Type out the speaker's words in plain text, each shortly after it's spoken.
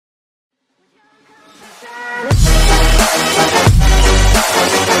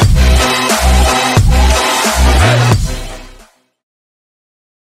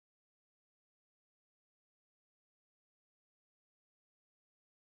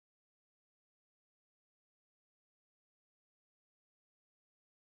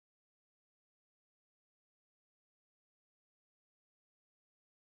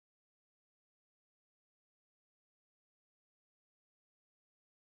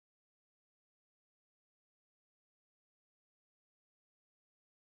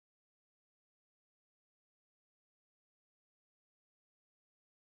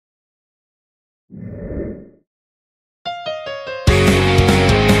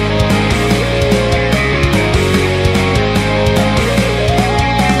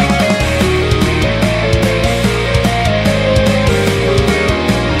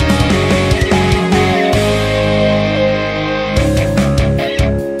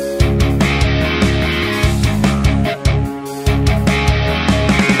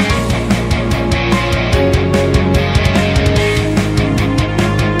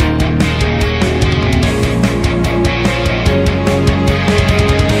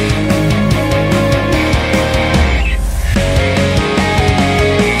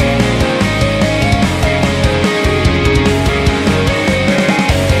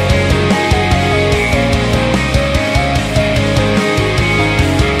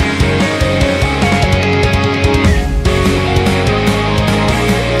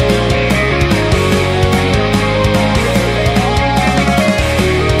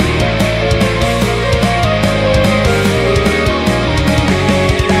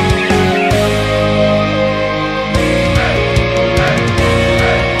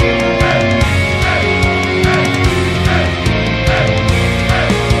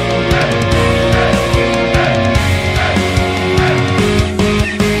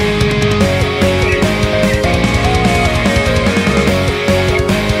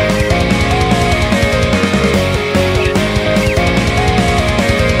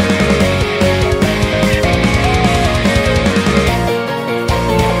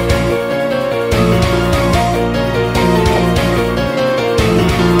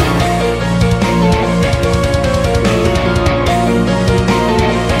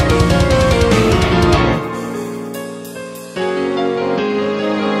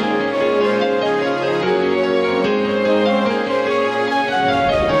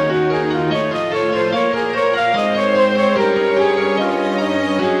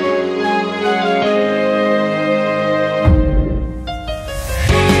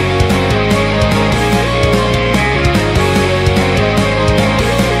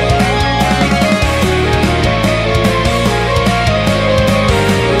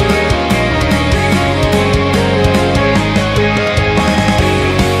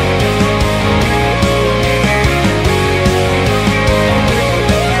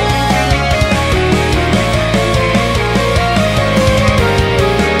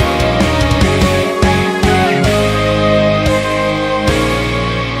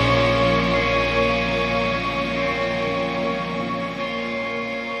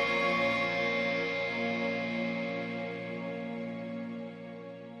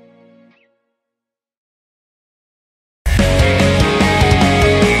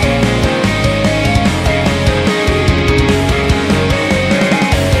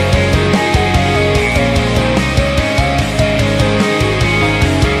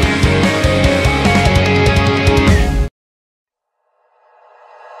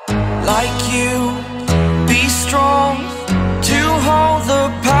like you, be strong to hold the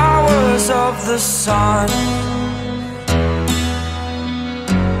powers of the sun.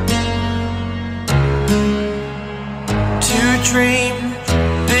 To dream,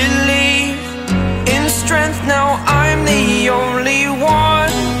 believe in strength. Now I'm the only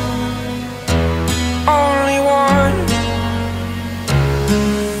one, only one.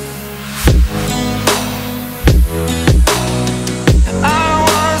 I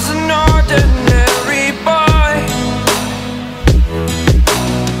was an ordinary boy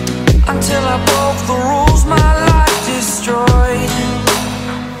until I broke the rules. My life destroyed,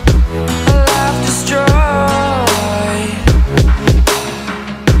 a life destroyed.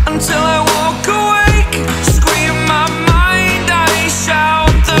 Until I woke awake, scream my mind, I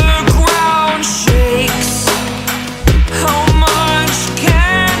shout, the ground shakes. How much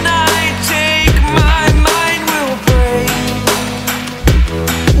can I take? My mind will break.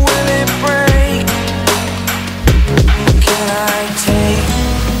 Will it break? Can I take?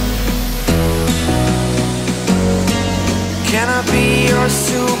 Can I be your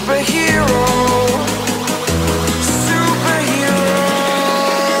superhero?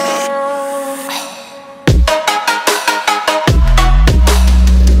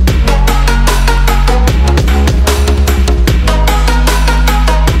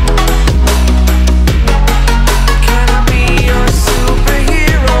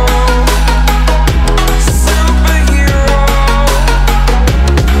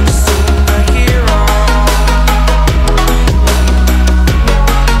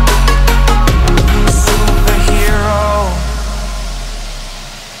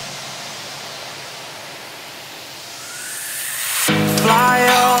 Fly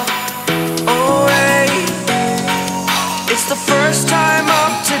away. It's the first time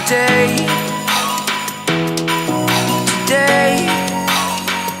of today. Today.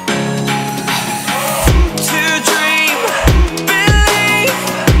 To dream, believe.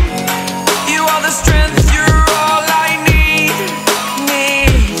 You are the strength, you're all I need.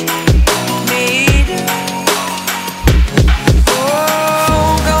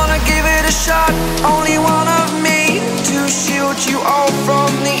 Oh, gonna give it a shot. Only one of me to shield you all from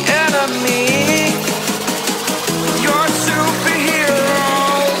the enemy. You're a superhero.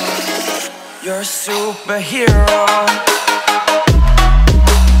 You're a superhero.